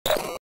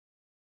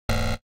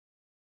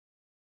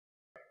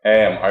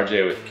Hey, I'm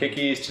RJ with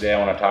KICK-EEZ. Today I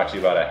want to talk to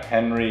you about a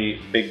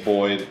Henry big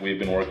boy that we've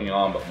been working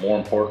on, but more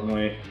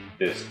importantly,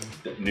 this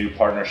new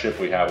partnership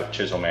we have with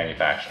Chisel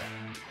Manufacturing.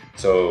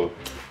 So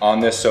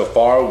on this so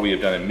far, we have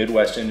done a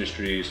Midwest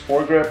Industries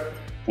foregrip,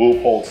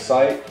 wool-pulled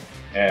sight,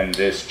 and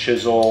this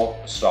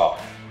chisel saw.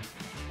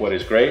 What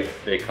is great,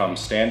 they come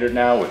standard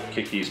now with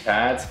KICK-EEZ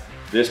pads.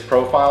 This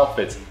profile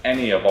fits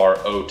any of our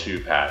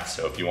O2 pads.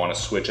 So if you want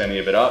to switch any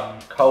of it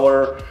up,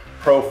 color,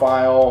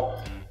 profile,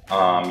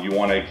 you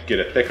want to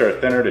get a thicker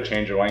or thinner to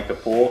change your length of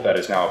pool, that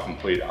is now a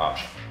complete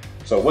option.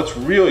 So what's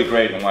really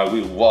great and why we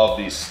love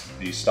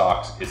these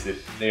stocks is that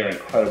they are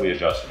incredibly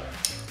adjustable.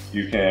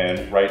 You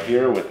can, right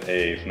here with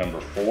a number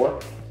 4,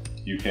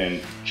 you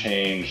can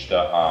change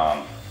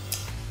the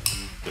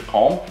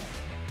comb.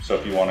 So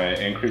if you want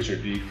to increase or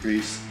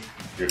decrease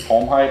your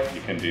comb height,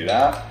 you can do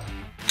that.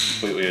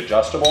 Completely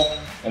adjustable.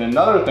 And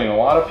another thing a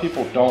lot of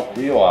people don't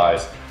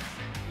realize,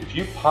 if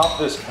you pop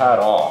this pad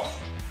off,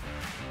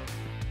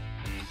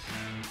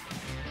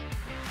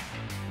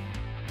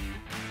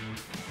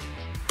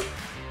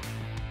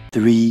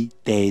 3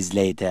 days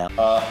later.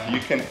 You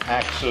can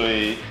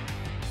actually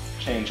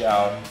change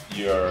out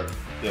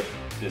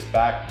this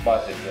back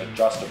butt is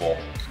adjustable.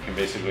 You can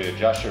basically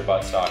adjust your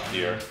buttstock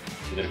here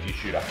so that if you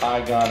shoot a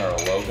high gun or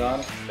a low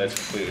gun, that's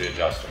completely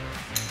adjustable.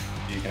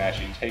 You can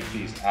actually take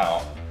these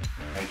out,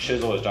 and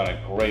Chisel has done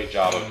a great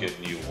job of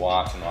getting you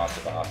lots and lots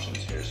of options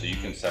here. So you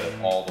can set it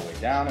all the way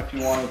down if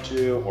you wanted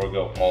to, or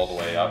go all the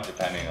way up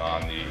depending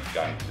on the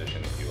gun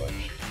position that you like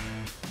to shoot.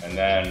 And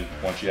then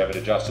once you have it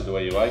adjusted the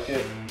way you like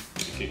it,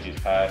 the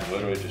KICK-EEZ pad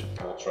literally just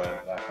bolts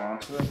right back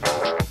onto it.